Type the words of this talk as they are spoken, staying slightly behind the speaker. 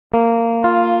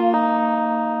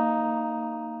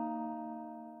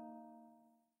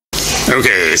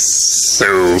Okay,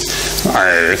 so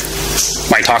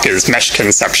my talk is mesh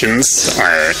conceptions,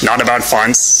 not about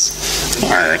fonts.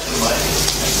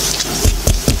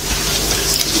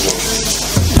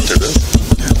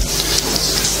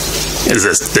 Is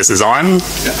this is on?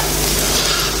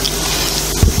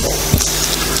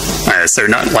 So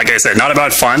like I said, not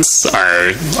about fonts.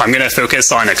 I'm going to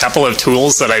focus on a couple of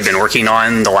tools that I've been working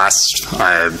on the last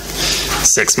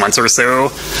 6 months or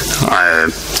so.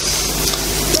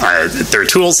 They're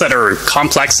tools that are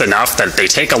complex enough that they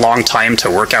take a long time to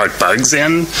work out bugs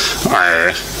in.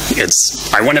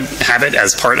 I want to have it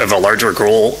as part of a larger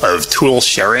goal of tool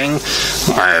sharing,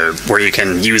 where you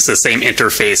can use the same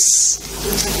interface.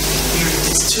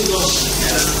 It's too low.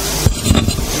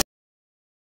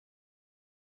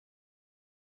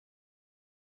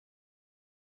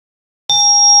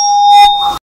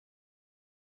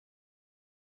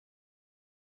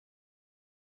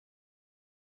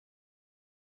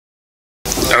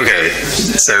 Okay,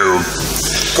 so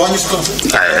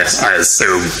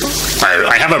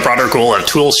I have a broader goal of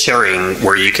tool sharing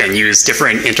where you can use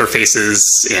different interfaces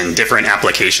in different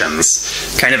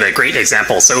applications. Kind of a great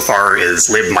example so far is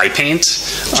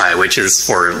LibMyPaint, which is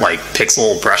for like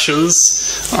pixel brushes.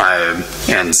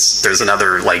 And there's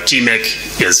another, like Gimp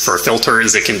is for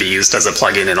filters. It can be used as a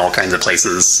plugin in all kinds of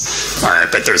places.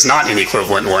 But there's not an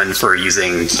equivalent one for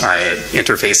using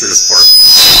interfaces for...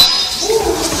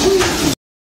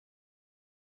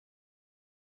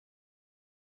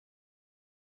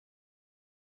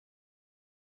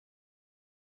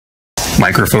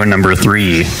 Microphone number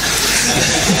 3.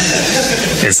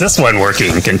 Is this one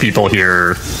working? Can people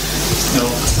hear?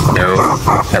 No.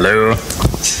 Hello?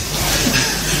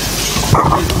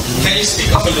 Can you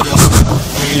speak up a little?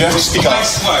 You have to speak up. I'm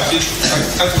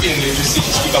feeling you. Just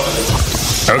speak up a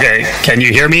little. Okay. Can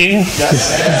you hear me?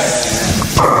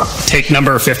 Yes. Take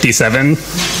number 57.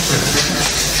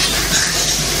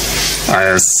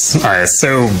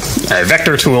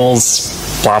 Vector tools,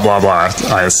 blah, blah, blah.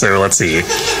 So let's see.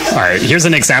 Here's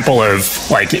an example of,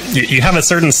 like, you have a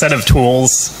certain set of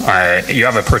tools. You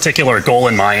have a particular goal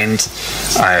in mind.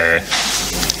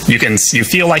 You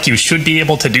feel like you should be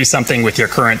able to do something with your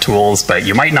current tools, but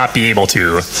you might not be able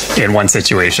to in one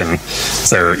situation.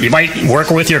 So you might work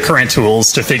with your current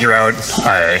tools to figure out,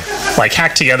 like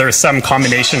hack together some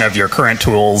combination of your current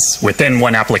tools within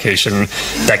one application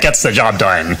that gets the job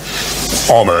done,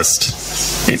 almost.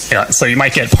 So you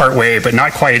might get part way, but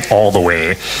not quite all the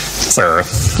way. So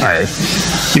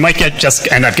you might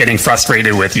just end up getting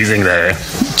frustrated with using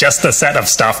just the set of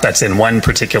stuff that's in one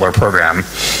particular program.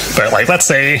 But like, let's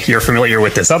say you're familiar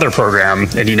with this other program,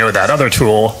 and you know that other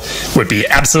tool would be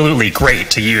absolutely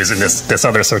great to use in this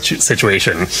other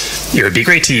situation. It would be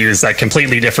great to use that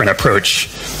completely different approach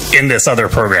in this other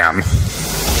program.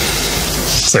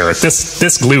 So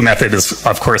this glue method is,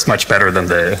 of course, much better than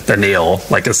the nail,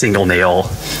 like a single nail.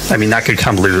 I mean, that could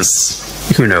come loose.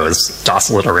 Who knows?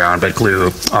 Jostle it around, but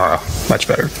glue, much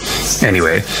better.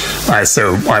 Anyway,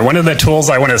 so one of the tools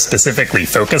I want to specifically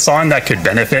focus on that could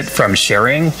benefit from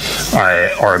sharing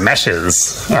are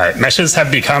meshes. Meshes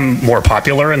have become more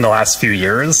popular in the last few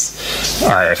years.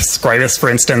 Scribus, for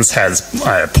instance, has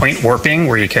point warping,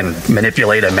 where you can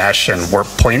manipulate a mesh and warp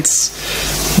points.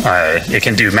 It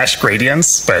can do mesh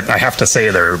gradients, but I have to say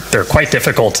they're quite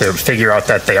difficult to figure out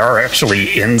that they are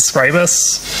actually in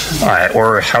Scribus,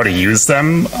 or how to use them.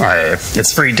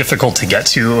 It's very difficult to get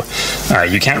to.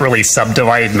 You can't really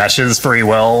subdivide meshes very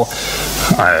well.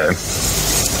 So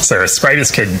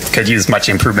Scribus could use much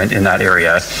improvement in that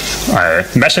area.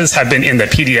 Meshes have been in the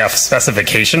PDF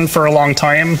specification for a long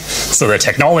time, so the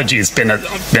technology's been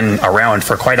around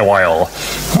for quite a while.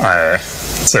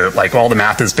 So like all the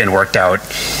math has been worked out.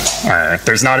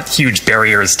 There's not huge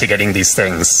barriers to getting these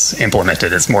things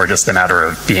implemented. It's more just a matter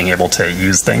of being able to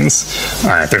use things.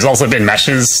 There's also been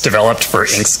meshes developed for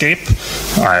Inkscape.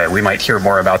 We might hear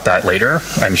more about that later,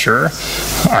 I'm sure.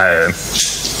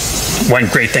 One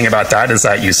great thing about that is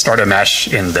that you start a mesh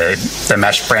in the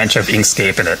mesh branch of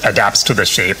Inkscape and it adapts to the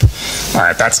shape.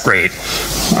 That's great.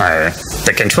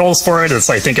 The controls for it is,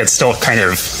 I think it's still kind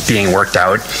of being worked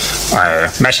out.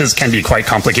 Meshes can be quite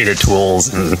complicated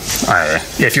tools, and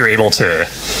if you're able to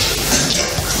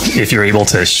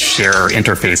share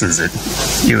interfaces,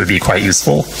 it would be quite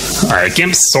useful.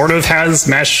 Gimp sort of has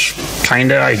mesh,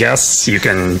 kinda, I guess. You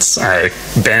can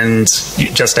bend,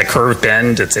 just a curve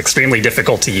bend. It's extremely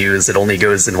difficult to use. It only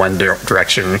goes in one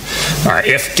direction.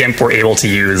 If Gimp were able to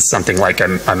use something like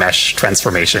a mesh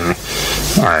transformation,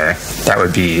 that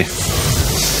would be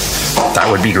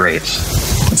great.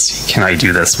 Let's see, can I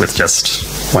do this with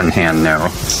just one hand? No.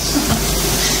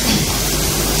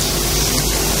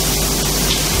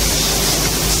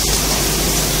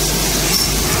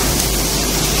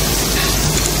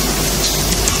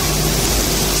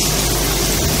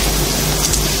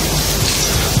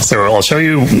 So I'll show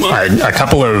you a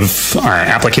couple of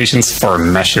applications for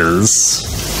meshes.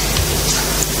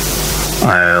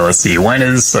 Let's see. One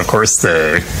is, of course,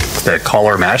 the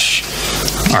collar mesh.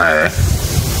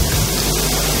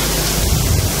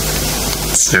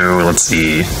 So let's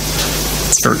see.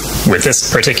 With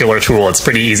this particular tool, it's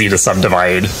pretty easy to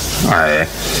subdivide.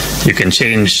 You can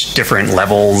change different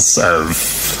levels of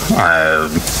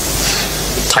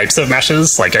types of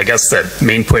meshes. Like, I guess the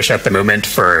main push at the moment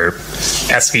for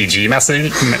SVG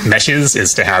meshes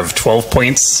is to have 12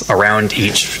 points around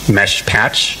each mesh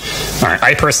patch.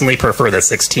 I personally prefer the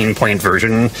 16-point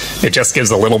version. It just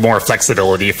gives a little more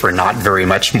flexibility for not very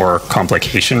much more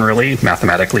complication, really,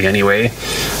 mathematically anyway.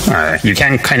 You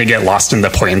can kind of get lost in the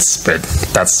points, but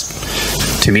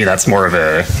to me, that's more of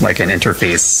an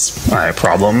interface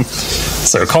problem.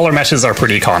 So collar meshes are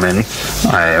pretty common.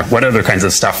 What other kinds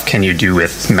of stuff can you do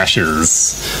with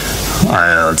meshes?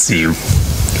 Let's see.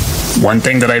 One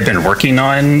thing that I've been working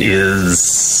on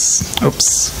is,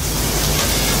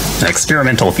 an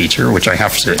experimental feature, which I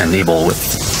have to enable with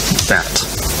that.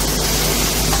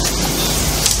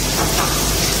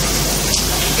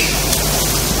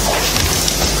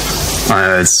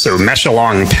 So mesh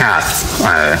along path.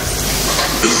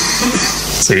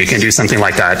 So you can do something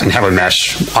like that and have a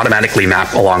mesh automatically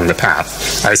map along the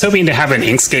path. I was hoping to have an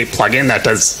Inkscape plugin that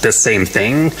does this same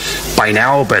thing by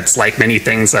now, but it's like many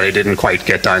things that I didn't quite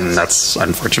get done. That's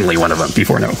unfortunately one of them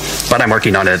before now. But I'm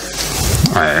working on it.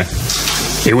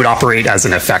 It would operate as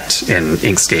an effect in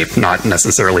Inkscape, not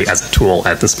necessarily as a tool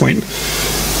at this point.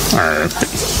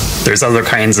 There's other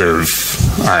kinds of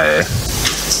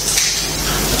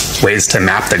ways to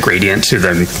map the gradient to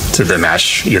the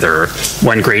mesh, either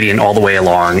one gradient all the way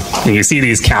along. And you see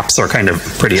these caps are kind of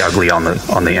pretty ugly on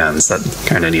the ends. That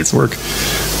kind of needs work.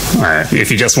 If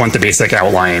you just want the basic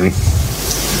outline,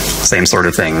 same sort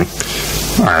of thing.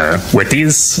 With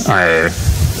these,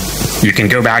 you can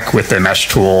go back with the mesh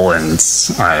tool and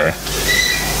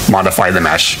modify the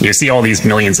mesh. You see all these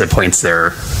millions of points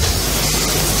there.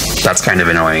 That's kind of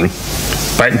annoying,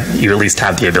 but you at least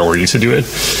have the ability to do it.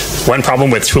 One problem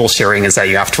with tool sharing is that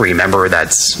you have to remember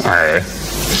that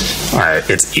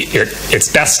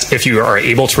it's best if you are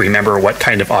able to remember what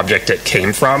kind of object it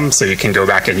came from, so you can go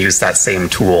back and use that same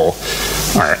tool.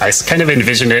 I kind of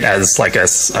envision it as like a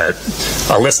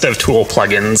list of tool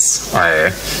plugins.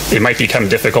 It might become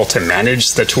difficult to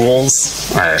manage the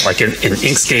tools. Like in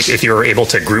Inkscape, if you were able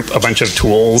to group a bunch of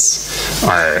tools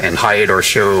and hide or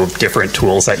show different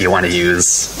tools that you want to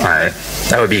use,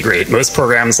 that would be great. Most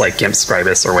programs like Gimp,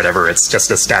 Scribus, or whatever, it's just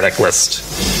a static list,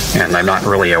 and I'm not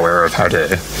really aware of how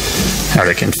to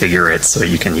configure it so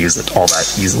you can use it all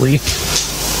that easily.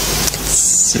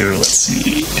 So let's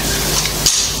see.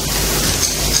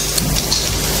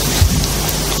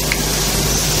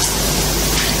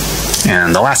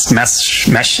 And the last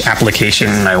mesh application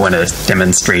I want to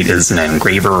demonstrate is an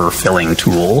engraver filling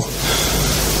tool.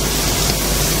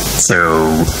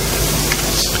 So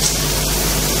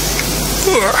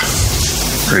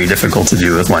very difficult to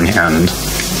do with one hand.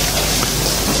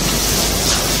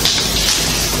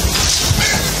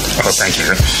 Oh, thank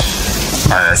you.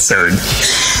 So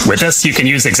with this, you can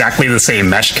use exactly the same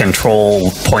mesh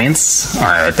control points,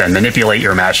 then manipulate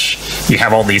your mesh. You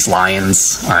have all these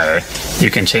lines.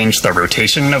 You can change the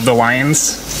rotation of the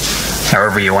lines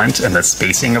however you want and the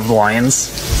spacing of the lines.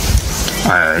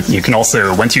 You can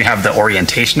also, once you have the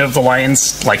orientation of the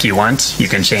lines like you want, you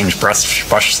can change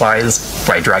brush size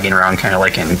by dragging around, kind of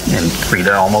like in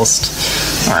Krita almost,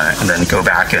 and then go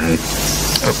back and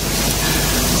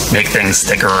make things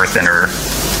thicker or thinner.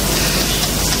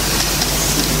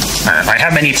 I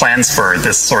have many plans for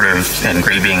this sort of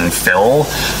engraving fill.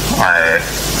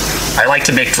 I like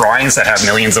to make drawings that have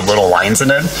millions of little lines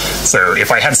in it. So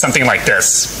if I had something like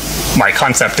this, my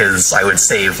concept is I would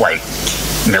save like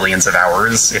millions of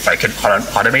hours if I could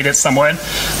automate it somewhat.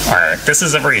 This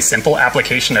is a very simple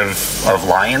application of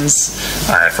lines.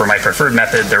 For my preferred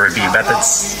method, there would be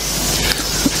methods.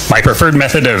 My preferred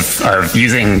method of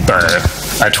using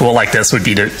a tool like this would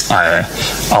be to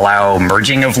allow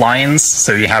merging of lines,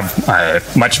 so you have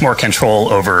much more control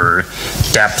over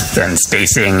depth and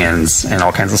spacing and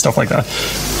all kinds of stuff like that.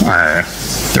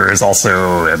 There is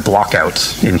also a block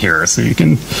out in here, so you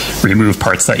can remove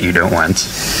parts that you don't want.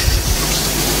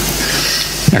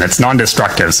 And it's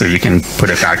non-destructive, so you can put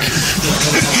it back.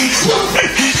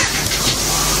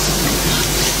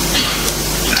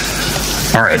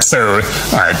 All right, so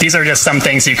these are just some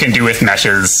things you can do with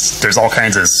meshes. There's all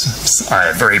kinds of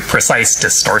very precise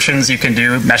distortions you can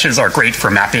do. Meshes are great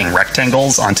for mapping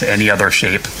rectangles onto any other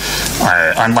shape.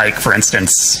 Unlike, for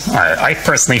instance, I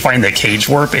personally find the cage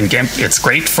warp in Gimp, it's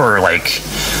great for like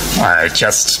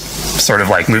just sort of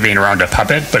like moving around a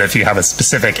puppet, but if you have a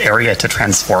specific area to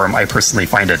transform, I personally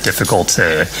find it difficult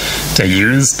to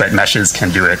use, but meshes can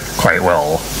do it quite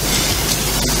well.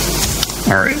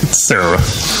 All right, so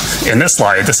in this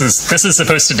slide, this is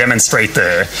supposed to demonstrate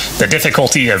the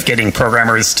difficulty of getting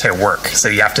programmers to work. So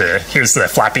you have to, here's the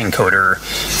flapping coder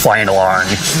flying along,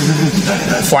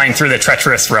 flying through the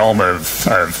treacherous realm of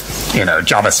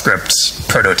JavaScript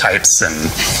prototypes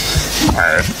and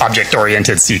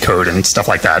object-oriented C code and stuff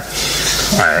like that.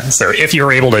 So if you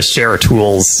were able to share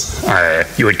tools,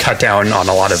 you would cut down on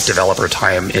a lot of developer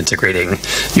time integrating.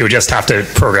 You would just have to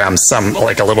program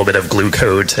like a little bit of glue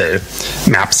code to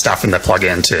map stuff in the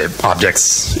plugin to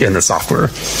objects in the software.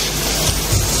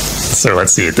 So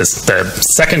let's see, the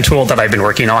second tool that I've been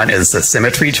working on is the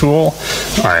symmetry tool.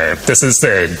 This is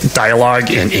the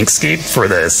dialogue in Inkscape for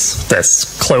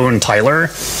this clone Tyler,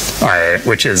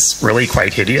 which is really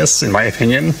quite hideous in my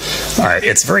opinion.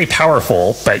 It's very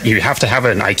powerful, but you have to have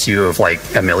an IQ of like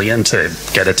 1,000,000 to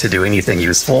get it to do anything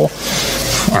useful.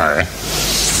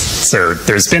 So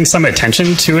there's been some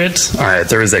attention to it.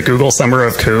 There was a Google Summer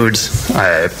of Code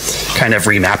kind of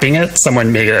remapping it.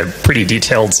 Someone made a pretty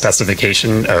detailed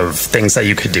specification of things that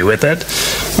you could do with it.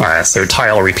 So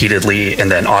tile repeatedly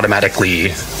and then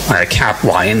automatically cap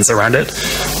lines around it.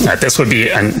 This would be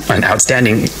an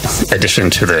outstanding addition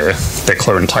to the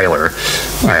clone tiler.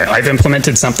 I've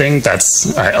implemented something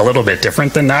that's a little bit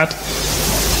different than that.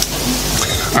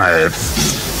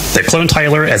 The clone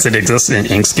tiler, as it exists in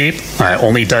Inkscape,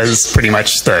 only does pretty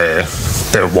much the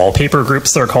wallpaper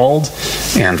groups, they're called,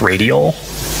 and radial,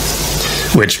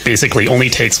 which basically only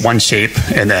takes one shape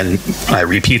and then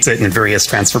repeats it in various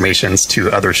transformations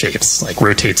to other shapes, like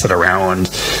rotates it around,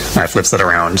 flips it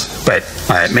around. But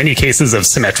many cases of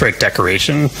symmetric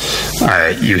decoration,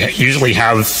 you usually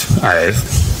have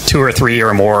 2 or 3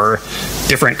 or more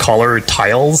different colored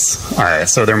tiles.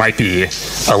 So there might be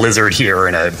a lizard here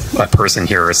and a person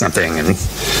here or something. And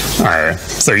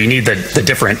so you need the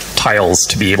different tiles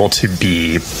to be able to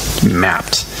be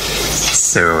mapped.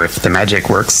 So if the magic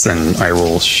works, then I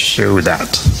will show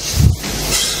that.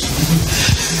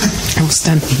 I will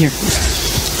stand here.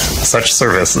 Such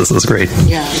service, this is great.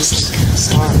 Yeah, it's a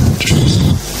star.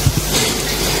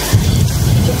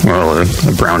 Well, a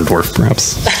brown dwarf,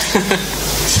 perhaps.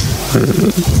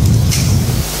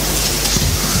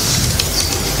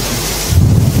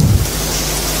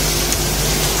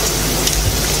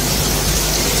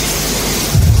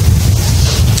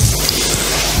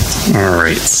 All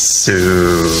right, so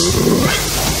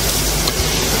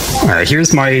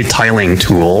here's my tiling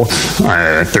tool.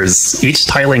 Each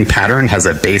tiling pattern has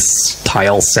a base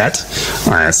tile set.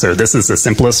 So this is the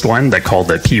simplest one, that's called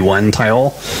the P1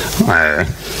 tile.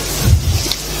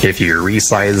 If you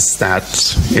resize that,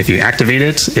 if you activate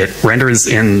it, it renders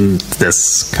in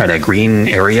this kind of green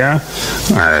area.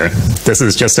 This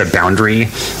is just a boundary.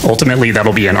 Ultimately,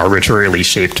 that'll be an arbitrarily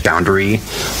shaped boundary,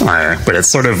 but it's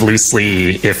sort of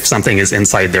loosely, if something is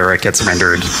inside there, it gets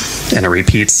rendered and it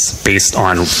repeats based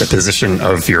on the position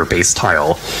of your base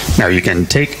tile. Now you can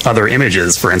take other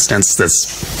images, for instance,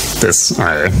 this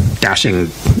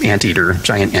dashing anteater,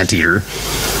 giant anteater.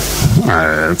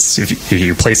 If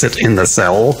you place it in the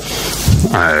cell,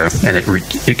 and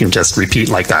it can just repeat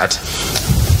like that.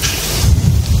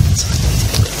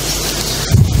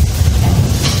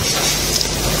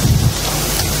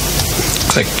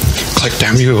 Click,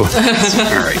 damn you. All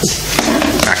right,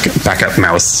 back up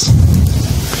mouse.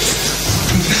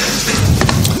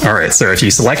 All right, so if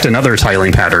you select another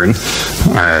tiling pattern,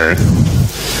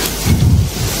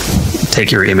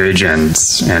 take your image and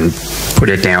put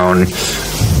it down,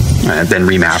 then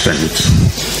remap, and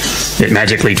it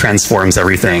magically transforms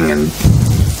everything, and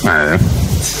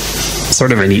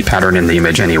sort of a neat pattern in the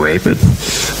image anyway, but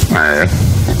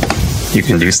you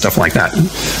can do stuff like that.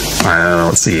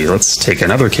 Let's see, let's take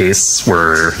another case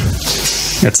where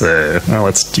it's well,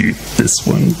 let's do this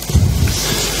one.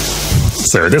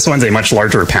 So this one's a much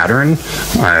larger pattern.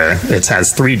 It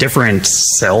has 3 different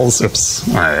cells. Oops.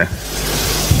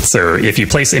 So if you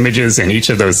place images in each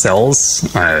of those cells,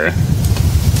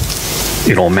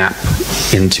 it'll map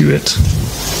into it.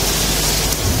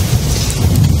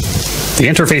 The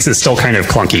interface is still kind of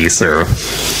clunky, so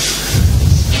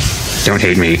don't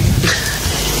hate me.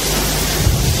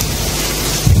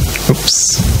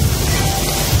 Oops.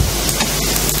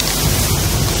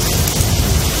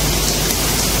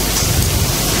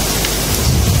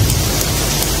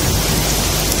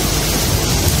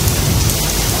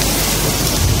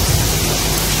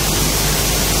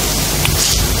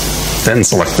 then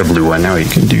select the blue one. Now you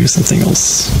can do something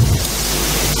else.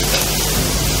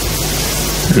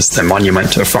 There's the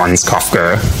monument to Franz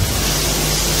Kafka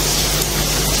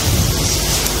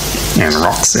and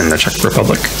rocks in the Czech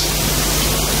Republic.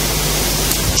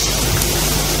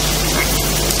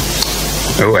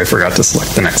 Oh, I forgot to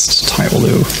select the next tile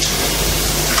though.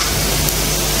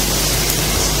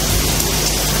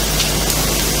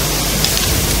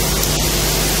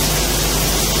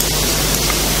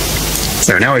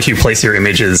 So now if you place your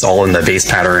images all in the base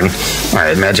pattern,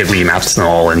 it magically maps them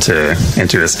all into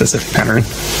a specific pattern.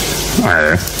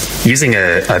 Using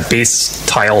a base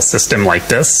tile system like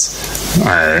this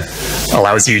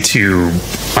allows you to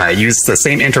use the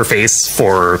same interface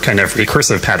for kind of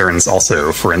recursive patterns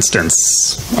also. For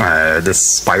instance,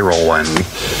 this spiral one.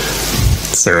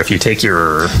 So if you take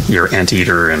your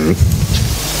anteater, and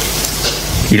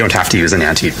you don't have to use an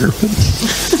anteater,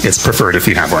 it's preferred if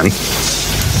you have one.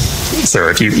 So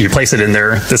if you place it in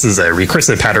there, this is a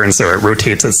recursive pattern, so it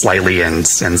rotates it slightly and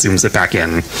zooms it back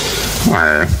in.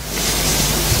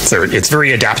 So it's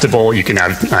very adaptable. You can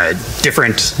have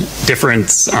different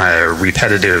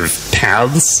repetitive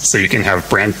paths, so you can have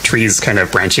trees kind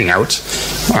of branching out.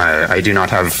 I do not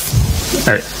have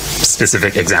a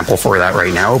specific example for that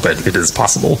right now, but it is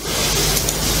possible.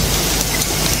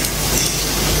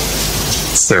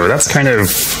 So that's kind of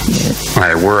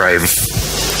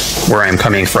where I'm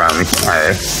coming from.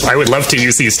 I would love to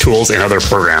use these tools in other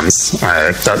programs.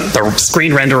 The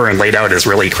screen renderer and Laidout is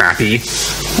really crappy.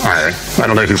 I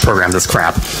don't know who programmed this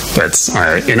crap, but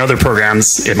in other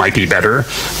programs it might be better.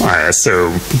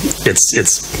 So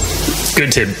it's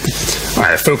good to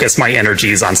focus my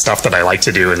energies on stuff that I like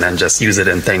to do, and then just use it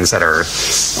in things that are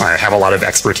have a lot of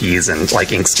expertise in, like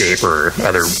Inkscape or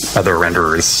other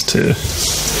renderers to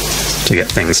get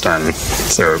things done.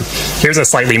 So here's a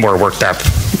slightly more worked up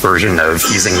version of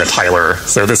using the tiler.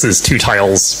 So this is two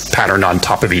tiles patterned on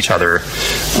top of each other.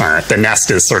 The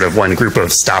nest is sort of one group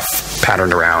of stuff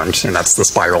patterned around, and that's the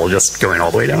spiral just going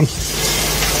all the way down.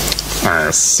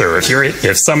 So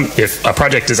if a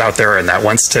project is out there and that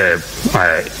wants to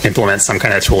implement some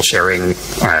kind of tool sharing,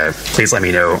 please let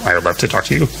me know. I would love to talk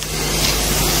to you.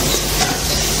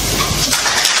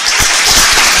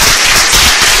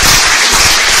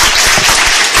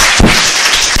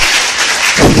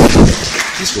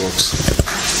 This works.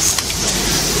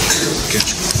 Okay.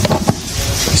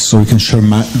 So we can share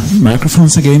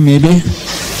microphones again, maybe.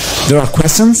 There are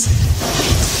questions?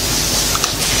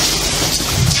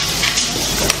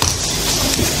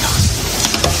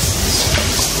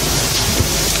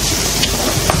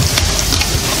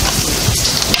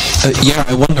 Yeah,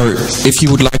 I wonder if you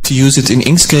would like to use it in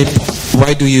Inkscape,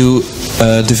 why do you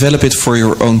develop it for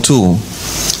your own tool?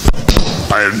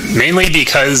 Mainly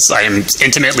because I am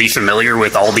intimately familiar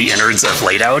with all the innards of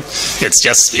Laidout.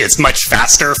 It's much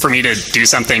faster for me to do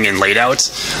something in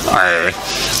Laidout.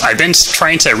 I've been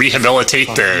trying to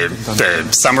rehabilitate the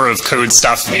summer of code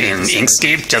stuff in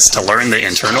Inkscape just to learn the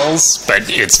internals, but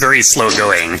it's very slow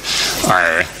going.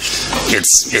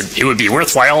 It would be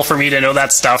worthwhile for me to know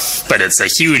that stuff, but it's a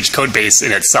huge code base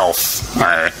in itself.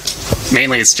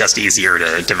 Mainly it's just easier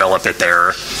to develop it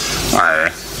there.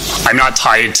 I'm not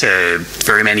tied to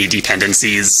very many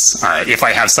dependencies. If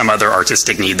I have some other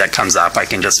artistic need that comes up, I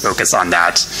can just focus on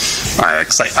that.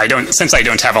 Since I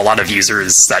don't have a lot of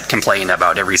users that complain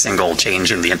about every single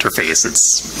change in the interface,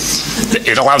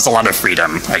 it allows a lot of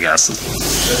freedom, I guess.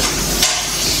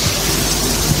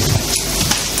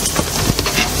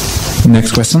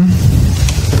 Next question.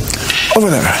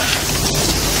 Over there.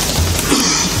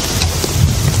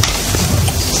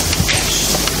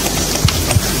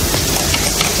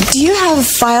 Do you have a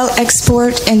file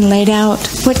export in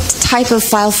Laidout? What type of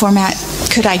file format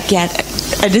could I get?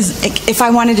 If I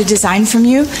wanted a design from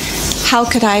you, how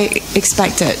could I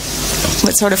expect it?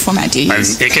 What sort of format do you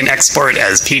use? It can export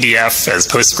as PDF, as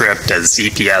PostScript, as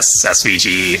EPS,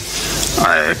 SVG,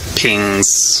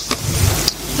 pings,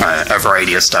 a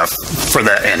variety of stuff. For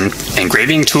the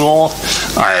engraving tool,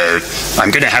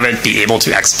 I'm going to have it be able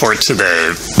to export to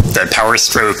the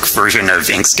PowerStroke version of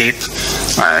Inkscape.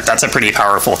 That's a pretty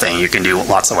powerful thing. You can do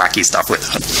lots of wacky stuff with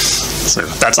it. So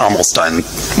that's almost done.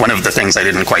 One of the things I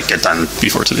didn't quite get done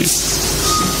before today.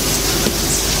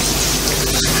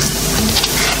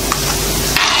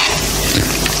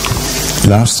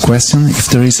 Last question, if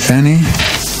there is any.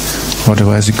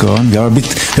 Otherwise, we go on. We are a bit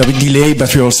delayed,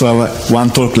 but we also have one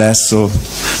talk less, so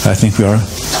I think we are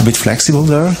a bit flexible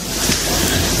there.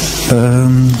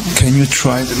 Can you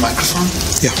try the microphone?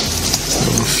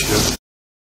 Yeah.